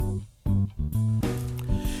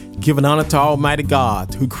Giving honor to Almighty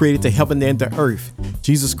God, who created the heaven and the earth.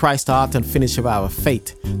 Jesus Christ, the author and finisher of our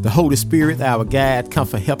faith. The Holy Spirit, our guide,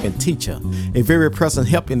 comfort, help, and teacher. A very present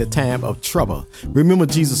help in the time of trouble. Remember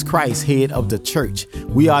Jesus Christ, head of the church.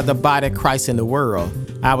 We are the body of Christ in the world.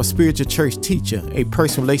 Our spiritual church teacher, a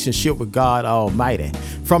personal relationship with God Almighty.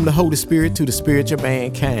 From the Holy Spirit to the spiritual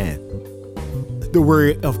mankind. The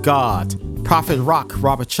Word of God. Prophet Rock,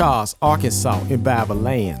 Robert Charles, Arkansas, in Bible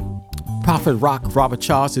land. Prophet Rock, Robert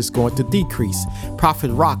Charles, is going to decrease.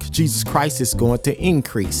 Prophet Rock, Jesus Christ, is going to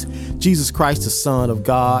increase. Jesus Christ, the Son of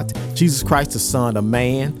God. Jesus Christ, the Son of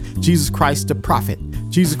Man. Jesus Christ, the Prophet.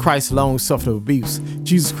 Jesus Christ, long-suffering abuse.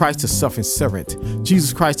 Jesus Christ, the suffering servant.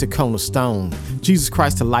 Jesus Christ, the cornerstone. Jesus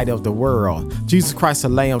Christ, the light of the world. Jesus Christ, the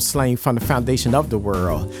Lamb slain from the foundation of the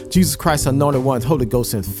world. Jesus Christ, anointed one, Holy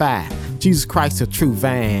Ghost and fire. Jesus Christ, the true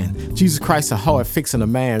vine. Jesus Christ, a heart fixing a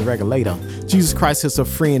man regulator. Jesus Christ is a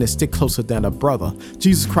friend and stick closer than a brother.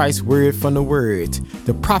 Jesus Christ, word from the word.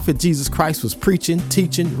 The prophet Jesus Christ was preaching,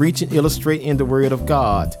 teaching, reaching, illustrating the word of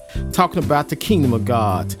God. Talking about the kingdom of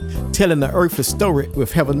God. Telling the earth a story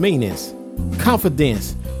with heaven meanings.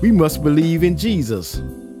 Confidence. We must believe in Jesus.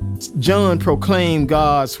 John proclaimed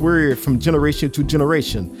God's word from generation to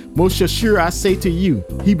generation. Most sure I say to you,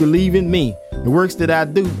 he believe in me. The works that I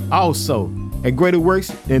do also, and greater works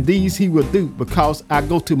than these he will do, because I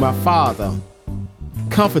go to my Father.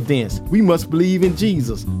 Confidence. We must believe in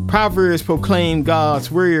Jesus. Proverbs proclaim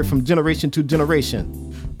God's word from generation to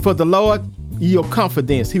generation. For the Lord, your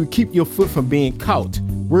confidence. He will keep your foot from being caught.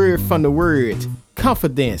 Word from the word.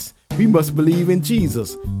 Confidence. We must believe in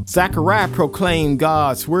Jesus. Zechariah proclaimed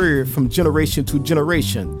God's word from generation to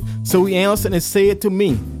generation. So he answered and said to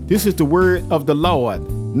me, this is the word of the Lord.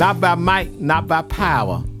 Not by might, not by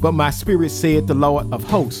power, but my spirit, said the Lord of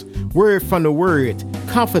hosts. Word from the word.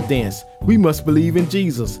 Confidence. We must believe in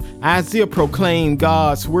Jesus. Isaiah proclaimed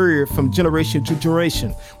God's word from generation to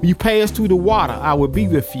generation. When you pass through the water, I will be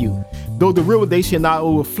with you. Though the river, they shall not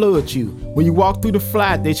overflood you. When you walk through the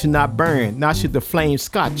fire, they shall not burn. Now should the flames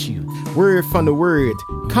scorch you. Word from the word.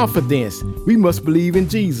 Confidence. We must believe in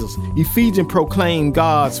Jesus. Ephesians proclaimed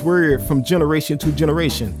God's word from generation to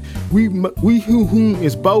generation. We whom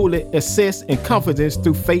is boldly access and confidence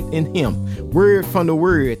through faith in him. Word from the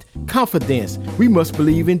word. Confidence. We must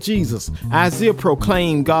believe in Jesus. Isaiah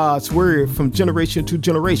proclaimed God's word from generation to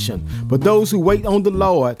generation. But those who wait on the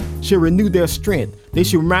Lord shall renew their strength. They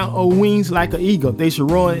shall mount on wings like an eagle. They shall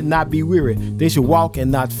run and not be weary. They shall walk and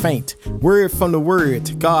not faint. Word from the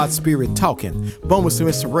word. God's spirit talking. Moments of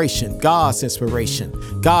inspiration. God's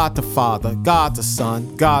inspiration. God the Father. God the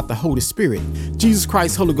Son. God the Holy Spirit. Jesus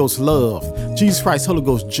Christ, Holy Ghost love. Jesus Christ, Holy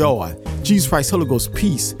Ghost joy. Jesus Christ, Holy Ghost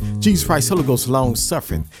peace. Jesus Christ, Holy Ghost long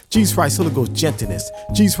suffering. Jesus Christ, Holy Ghost gentleness.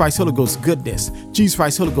 Jesus Christ, Holy Ghost goodness. Jesus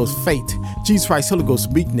Christ, Holy Ghost faith. Jesus Christ, Holy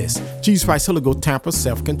Ghost meekness. Jesus Christ, Holy Ghost temper,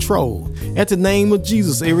 self-control. At the name of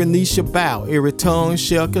Jesus, every knee shall bow, every tongue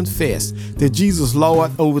shall confess that Jesus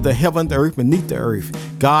Lord over the heaven, the earth, beneath the earth.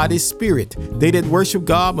 God is spirit. They that worship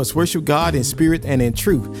God must worship God in spirit and in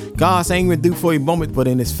truth. God's anger do for a moment, but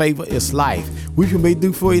in his favor is life. Weeping may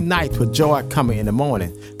do for a night, but joy coming in the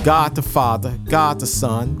morning. God the Father, God the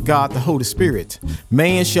Son, God the Holy Spirit.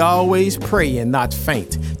 Man shall always pray and not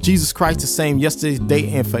faint. Jesus Christ the same yesterday, today,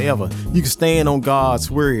 and forever. You can stand on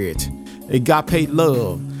God's word. Agape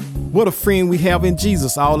love. What a friend we have in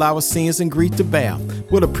Jesus, all our sins and grief to bear.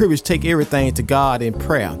 What a privilege to take everything to God in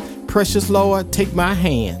prayer. Precious Lord, take my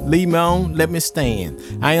hand. Lead me on, let me stand.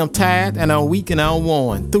 I am tired and I'm weak and I'm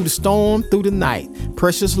worn. Through the storm, through the night.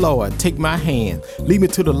 Precious Lord, take my hand. Lead me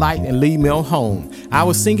to the light and lead me on home. I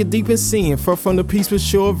was sinking deep in sin, far from the peaceful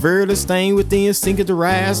shore. Verily staying within, sinking to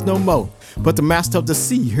rise no more. But the master of the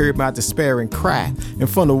sea heard my despairing cry. And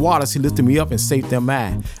from the waters he lifted me up and saved them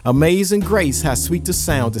I. Amazing grace, how sweet the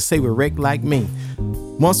sound to save a wreck like me.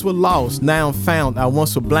 Once were lost, now I'm found. I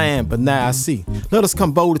once were blind, but now I see. Let us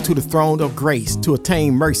come boldly to the throne of grace to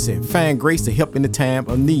attain mercy, find grace to help in the time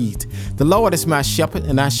of need. The Lord is my shepherd,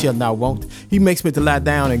 and I shall not want. He makes me to lie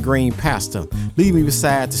down in green pasture. Lead me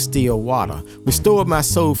beside the still water. Restore my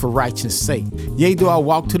soul for righteousness' sake. Yea, though I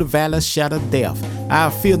walk to the valley of shadow of death,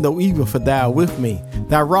 I feel no evil, for thou art with me.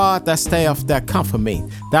 Thy rod, thy staff, thou comfort me.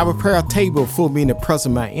 Thou prepare a table for me in the presence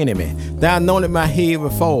of my enemy. Thou anointed my head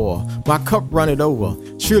with oil. My cup runneth over.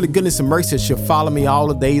 Surely goodness and mercy shall follow me all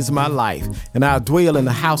the days of my life, and I'll dwell in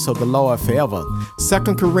the house of the Lord forever. 2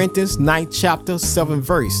 Corinthians 9th chapter, 7th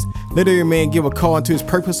verse. Let every man give according to his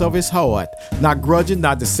purpose of his heart, not grudging,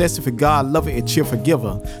 not dissenting, for God loveth a cheerful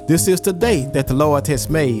giver. This is the day that the Lord has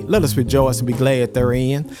made. Let us rejoice and be glad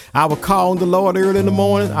therein. I will call on the Lord early in the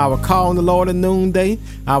morning. I will call on the Lord at noonday.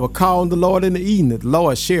 I will call on the Lord in the evening. The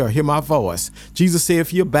Lord shall hear my voice. Jesus said,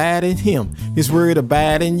 if you abide in him, his word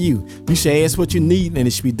abide in you. You shall ask what you need, and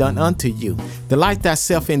it shall be done unto you. Delight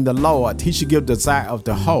thyself in the Lord. He shall give the desire of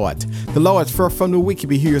the heart. The Lord is far from the wicked,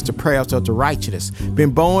 but hears the prayers of the righteous.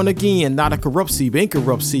 Been born again, not a corrupt seed, but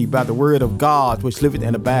incorrupt seed, by the word of God, which liveth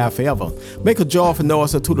and abide forever. Make a joyful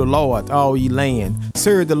noise unto the Lord, all ye land.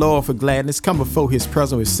 Serve the Lord for gladness. Come before his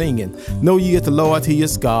presence with singing. Know ye that the Lord, he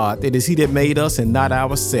is God. It is he that made us, and not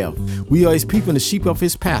ourselves. We are his people and the sheep of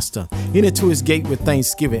his pasture. Enter to his gate with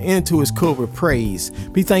thanksgiving, enter to his court with praise.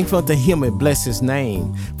 Be thankful unto him and bless his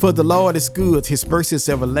name. For the Lord is good, his mercy is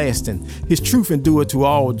everlasting. His truth endureth to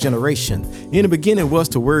all generation. In the beginning was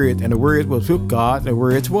the Word, and the Word was with God, and the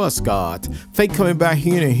Word was God. Faith coming by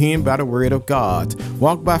hearing, and hearing by the word of God.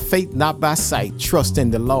 Walk by faith, not by sight. Trust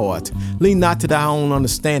in the Lord. Lean not to thy own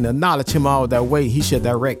understanding. Acknowledge him all thy way. He shall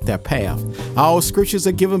direct thy path. All scriptures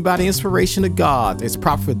are given by the inspiration of God. It's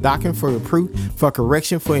proper for doctrine, for reproof, for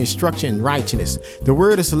correction, for instruction in righteousness. The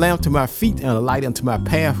word is a lamp to my feet and a light unto my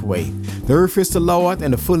pathway. The earth is the Lord,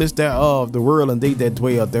 and the fullness thereof, the world and they that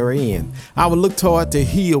dwell therein. I will look toward the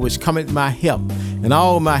hill which cometh my help, and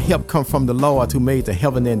all my help come from the Lord who made the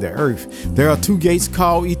heaven and the earth. There are two gates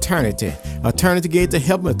called eternity. Eternity gate to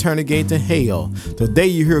heaven, eternity gate to hell. The day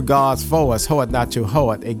you hear God's voice, hold not your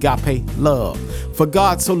heart, agape love. For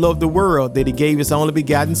God so loved the world that he gave his only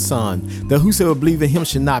begotten Son, that whosoever believe in him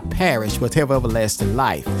should not perish, but have everlasting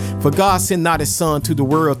life. For God sent not his Son to the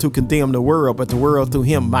world to condemn the world, but the world through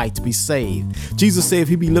him might be saved. Jesus said if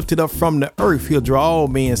he be lifted up from the earth, he'll draw all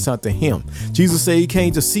men unto him. Jesus said he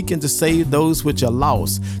came to seek and to save those which are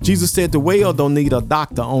lost. Jesus said the well don't need a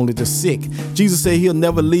doctor, only the sick. Jesus said he'll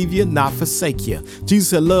never leave you, not forsake you. Jesus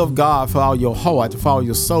said love God for all your heart, for all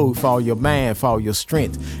your soul, for all your mind, for all your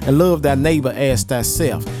strength, and love thy neighbor as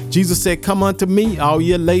thyself. Jesus said, come unto me, all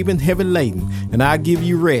ye labor and heavy laden, and I'll give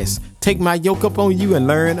you rest. Take my yoke up on you and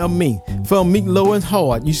learn of me. For I'm meek, low, and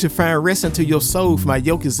hard. You should find rest unto your soul, for my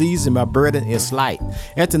yoke is easy and my burden is light.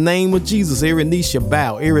 At the name of Jesus, every knee shall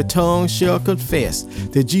bow, every tongue shall confess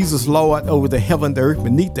that Jesus Lord over the heaven, the earth,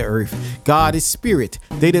 beneath the earth. God is spirit.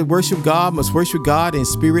 They that worship God must worship God in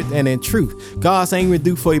spirit and in truth. God's anger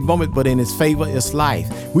do for a moment, but in his favor is life.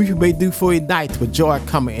 Weeping may do for a night, but joy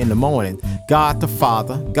coming in the morning. God the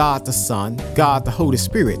Father, God the Son, God the Holy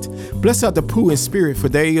Spirit. Blessed are the poor in spirit, for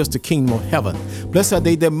there is the kingdom of heaven. Blessed are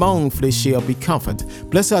they that mourn, for they shall be comforted.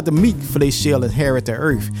 Blessed are the meek, for they shall inherit the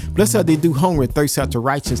earth. Blessed are they do hunger and thirst after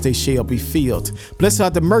righteousness, they shall be filled. Blessed are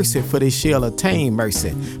the mercy, for they shall attain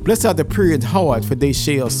mercy. Blessed are the pure in heart, for they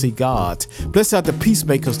shall see God. Blessed are the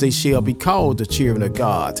peacemakers, they shall be called the children of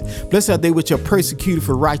God. Blessed are they which are persecuted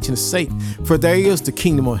for righteousness' sake, for there is the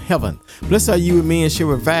kingdom of heaven. Blessed are you when men shall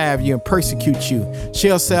revive you and persecute you,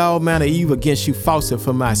 shall say all manner of evil against you falsely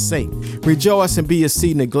for my sake. Rejoice and be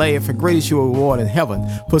exceedingly glad, for great is your reward in heaven.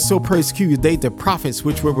 For so persecuted they the prophets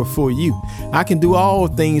which were before you. I can do all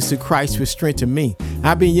things through Christ which strengthen me.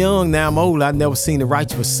 I've been young, now I'm old. I've never seen the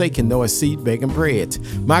righteous forsaken, nor a seed begging bread.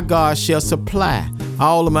 My God shall supply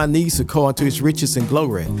all of my needs according to his riches and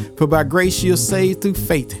glory. For by grace you're saved through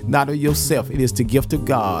faith, not of yourself. It is the gift of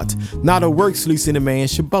God. Not of works, lest any man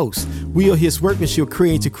should boast. We are his workmanship,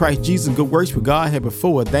 created to Christ Jesus, good works which God had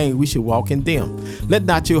before ordained we should walk in them. Let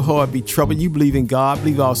not your heart be troubled. You believe in God,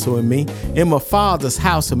 believe also in me. In my Father's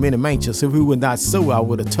house are many mansions. If we were not so, I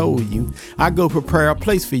would have told you. I go prepare a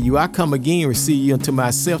place for you. I come again, receive you unto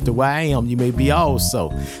myself, the way I am, you may be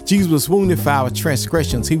also. Jesus was wounded for our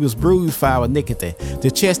transgressions. He was bruised for our iniquity. The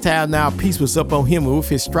chastisement of our peace was up on him, and with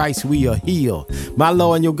his stripes we are healed. My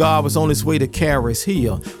Lord and your God was on his way to carry his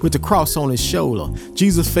heel, with the cross on his shoulder.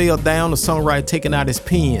 Jesus fell down, the songwriter taking out his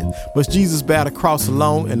pen. But Jesus bare the cross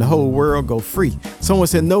alone, and the whole world go free. Someone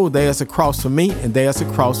said, no, there's a cross for me, and there's a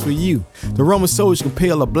cross for you. The Roman soldier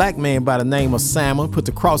compelled a black man by the name of Simon, put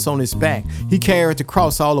the cross on his back. He carried the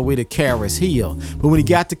cross all the way to Caris Hill. But when he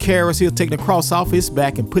got to Caris Hill, taking the cross off his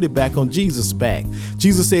back and put it back on Jesus' back.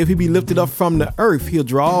 Jesus said if he be lifted up from the earth, he'll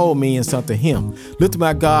draw all men unto him. Lifted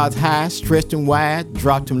my God high, stretched him wide,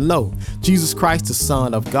 dropped him low. Jesus Christ, the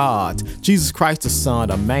Son of God. Jesus Christ, the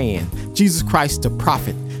Son of man. Jesus Christ, the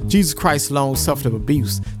prophet. Jesus Christ long suffered of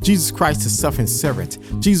abuse. Jesus Christ the suffering servant.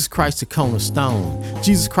 Jesus Christ the cornerstone.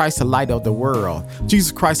 Jesus Christ the light of the world.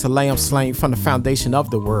 Jesus Christ the lamb slain from the foundation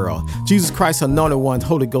of the world. Jesus Christ anointed one,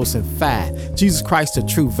 Holy Ghost and fire. Jesus Christ the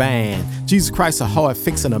true vine. Jesus Christ a heart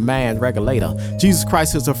fixing a man regulator. Jesus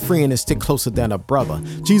Christ is a friend and stick closer than a brother.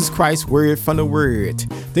 Jesus Christ word from the word.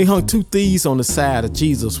 They hung two thieves on the side of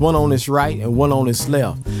Jesus, one on his right and one on his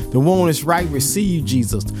left. The one on his right received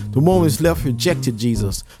Jesus. The one on his left rejected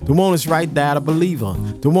Jesus. The one on his right died a believer.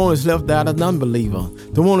 The one on his left died an unbeliever.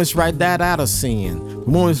 The one on his right died out of sin. The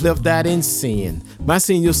one on his left died in sin. My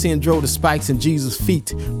sin, your sin drove the spikes in Jesus'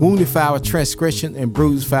 feet, wounded for our transgression and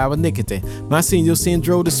bruised for our iniquity. My sin, your sin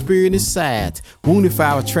drove the spear in his side, wounded for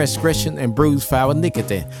our transgression and bruised for our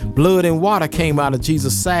iniquity. Blood and water came out of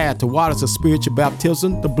Jesus' side. The water's of spiritual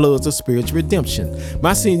baptism, the blood's of spiritual redemption.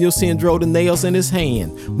 My sin, your sin drove the nails in his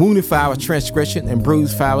hand, wounded for our transgression and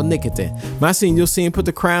bruised for our iniquity. My sin, your sin put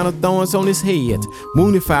the crown of thorns on his head,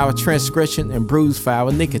 wounded for our transgression and bruised for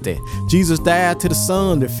our iniquity. Jesus died till the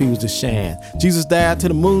sun refused to shine. Jesus died till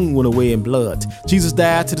the moon went away in blood. Jesus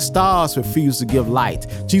died till the stars refused to give light.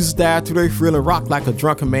 Jesus died till the earth really rocked like a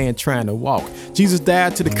drunken man trying to walk. Jesus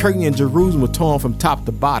died till the curtain in Jerusalem was torn from top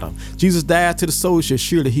to bottom. Jesus died till the soul should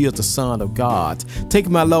surely he is the Son of God. Take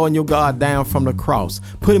my Lord and your God down from the cross.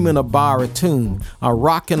 Put him in a borrowed tomb, a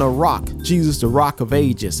rock and a rock. Jesus the rock of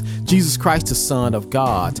ages. Jesus Christ the Son of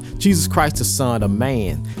God. Jesus Christ the Son of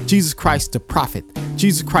man. Jesus Christ the prophet.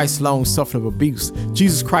 Jesus Christ long suffering of abuse.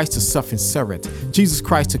 Jesus Christ the suffering servant. Jesus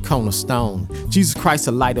Christ the cornerstone. Jesus Christ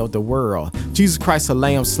the light of the world. Jesus Christ the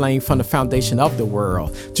lamb slain from the foundation of the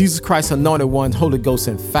world. Jesus Christ anointed one, Holy Ghost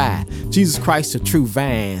and fire. Jesus Christ the true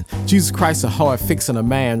vine. Jesus Christ the heart fixing a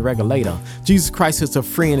man regulator. Jesus Christ is a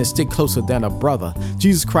friend and stick closer than a brother.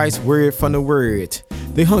 Jesus Christ word from the word.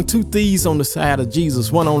 They hung two thieves on the side of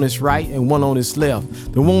Jesus, one on his right and one on his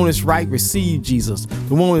left. The one on his right received Jesus.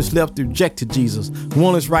 The one on his left rejected Jesus. The one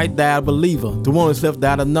on his right died a believer. The one on his left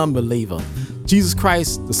died a non-believer. Jesus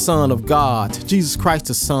Christ, the Son of God. Jesus Christ,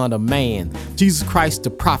 the Son of man. Jesus Christ, the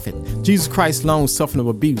prophet. Jesus Christ, long suffering of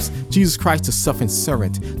abuse. Jesus Christ, the suffering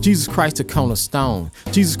servant. Jesus Christ, the cornerstone.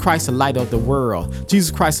 Jesus Christ, the light of the world.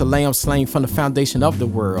 Jesus Christ, the lamb slain from the foundation of the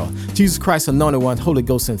world. Jesus Christ, anointed one, Holy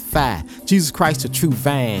Ghost and fire. Jesus Christ, the true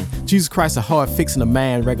vine. Jesus Christ, the heart fixing a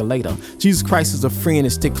man regulator. Jesus Christ is a friend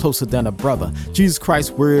and stick closer than a brother. Jesus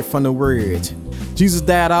Christ, word from the word. Jesus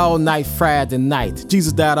died all night Friday night.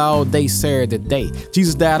 Jesus died all day Saturday day.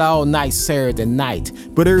 Jesus died all night Saturday night.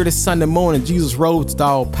 But early Sunday morning, Jesus rose with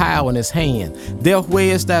all power in his hand. Death,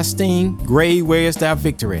 where is thy sting? Grave, where is thy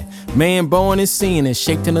victory? Man born in sin and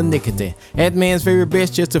shaped in iniquity. At man's very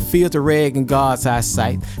best just to feel the rag in God's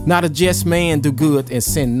eyesight. Not a just man do good and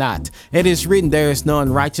sin not. It is written, there is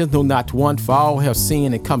none righteous, no not one, for all have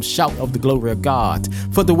sinned and come short of the glory of God.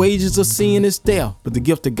 For the wages of sin is death, but the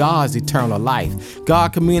gift of God is eternal life.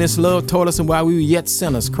 God commended his love toward us, and while we were yet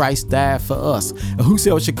sinners, Christ died for us. And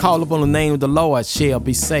whosoever shall call upon the name of the Lord shall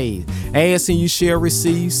be saved. Asking you shall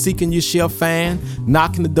receive, seeking you shall find,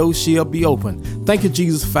 knocking the door shall be open. Thank you,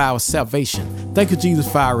 Jesus, for our salvation. Thank you,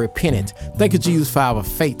 Jesus, for our repentance. Thank you, Jesus, for our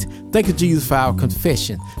faith. Thank you, Jesus, for our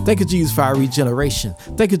confession. Thank you, Jesus, for our regeneration.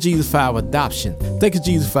 Thank you, Jesus, for our adoption. Thank you,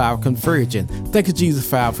 Jesus, for our conversion. Thank you, Jesus,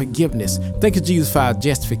 for our forgiveness. Thank you, Jesus, for our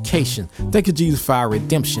justification. Thank you, Jesus, for our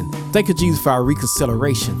redemption. Thank you, Jesus, for our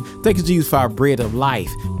reconciliation. Thank you, Jesus, for our bread of life.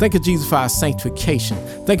 Thank you, Jesus, for our sanctification.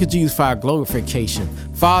 Thank you, Jesus, for our glorification.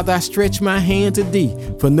 Father, I stretch my hand to thee,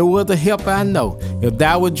 for no other help I know. If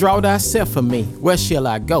thou would draw thyself from me, where shall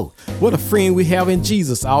I go? What a friend we have in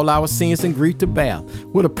Jesus, all our sins and grief to bear.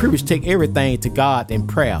 What a privilege to take everything to God in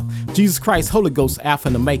prayer. Jesus Christ, Holy Ghost, Alpha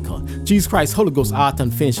and Omega. Jesus Christ, Holy Ghost, author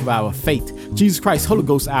and finisher of our faith. Jesus Christ, Holy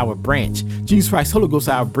Ghost, our branch. Jesus Christ, Holy Ghost,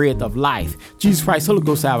 our bread of life. Jesus Christ, Holy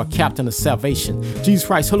Ghost, our captain of salvation. Jesus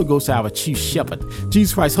Christ, Holy Ghost, our chief shepherd.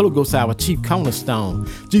 Jesus Christ, Holy Ghost, our chief cornerstone.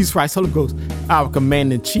 Jesus Christ, Holy Ghost, our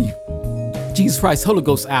commanding chief. Jesus Christ, Holy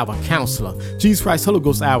Ghost, our counselor. Jesus Christ, Holy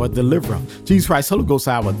Ghost, our deliverer. Jesus Christ, Holy Ghost,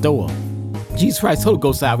 our door. Jesus Christ, Holy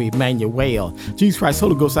Ghost, our Emmanuel. Jesus Christ,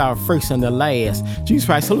 Holy Ghost, our first and the last. Jesus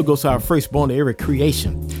Christ, Holy Ghost, our firstborn of every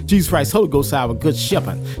creation. Jesus Christ, Holy Ghost, our good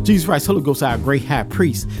shepherd. Jesus Christ, Holy Ghost, our great high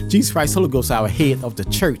priest. Jesus Christ, Holy Ghost, our head of the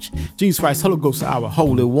church. Jesus Christ, Holy Ghost, our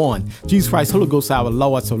Holy One. Jesus Christ, Holy Ghost, our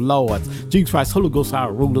Lords of Lords. Jesus Christ, Holy Ghost,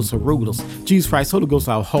 our rulers of rulers. Jesus Christ, Holy Ghost,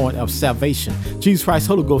 our horn of salvation. Jesus Christ,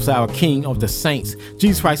 Holy Ghost, our King of the saints.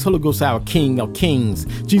 Jesus Christ, Holy Ghost, our King of kings.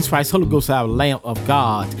 Jesus Christ, Holy Ghost, our Lamb of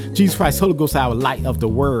God. Jesus Christ, Holy Ghost, our light of the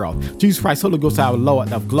world. Jesus Christ, Holy Ghost, our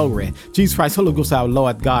Lord of glory. Jesus Christ, Holy Ghost, our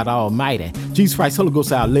Lord God Almighty. Jesus Christ, Holy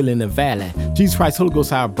Ghost, our lily in the valley. Jesus Christ, Holy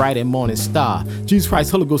Ghost, our bright and morning star. Jesus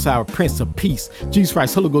Christ, Holy Ghost, our Prince of Peace. Jesus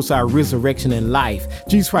Christ, Holy Ghost, our resurrection and life.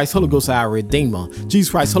 Jesus Christ, Holy Ghost, our Redeemer.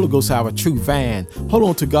 Jesus Christ, Holy Ghost, our true vine. Hold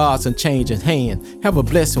on to God's unchanging hand. Have a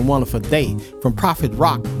blessed and wonderful day. From Prophet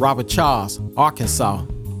Rock, Robert Charles, Arkansas.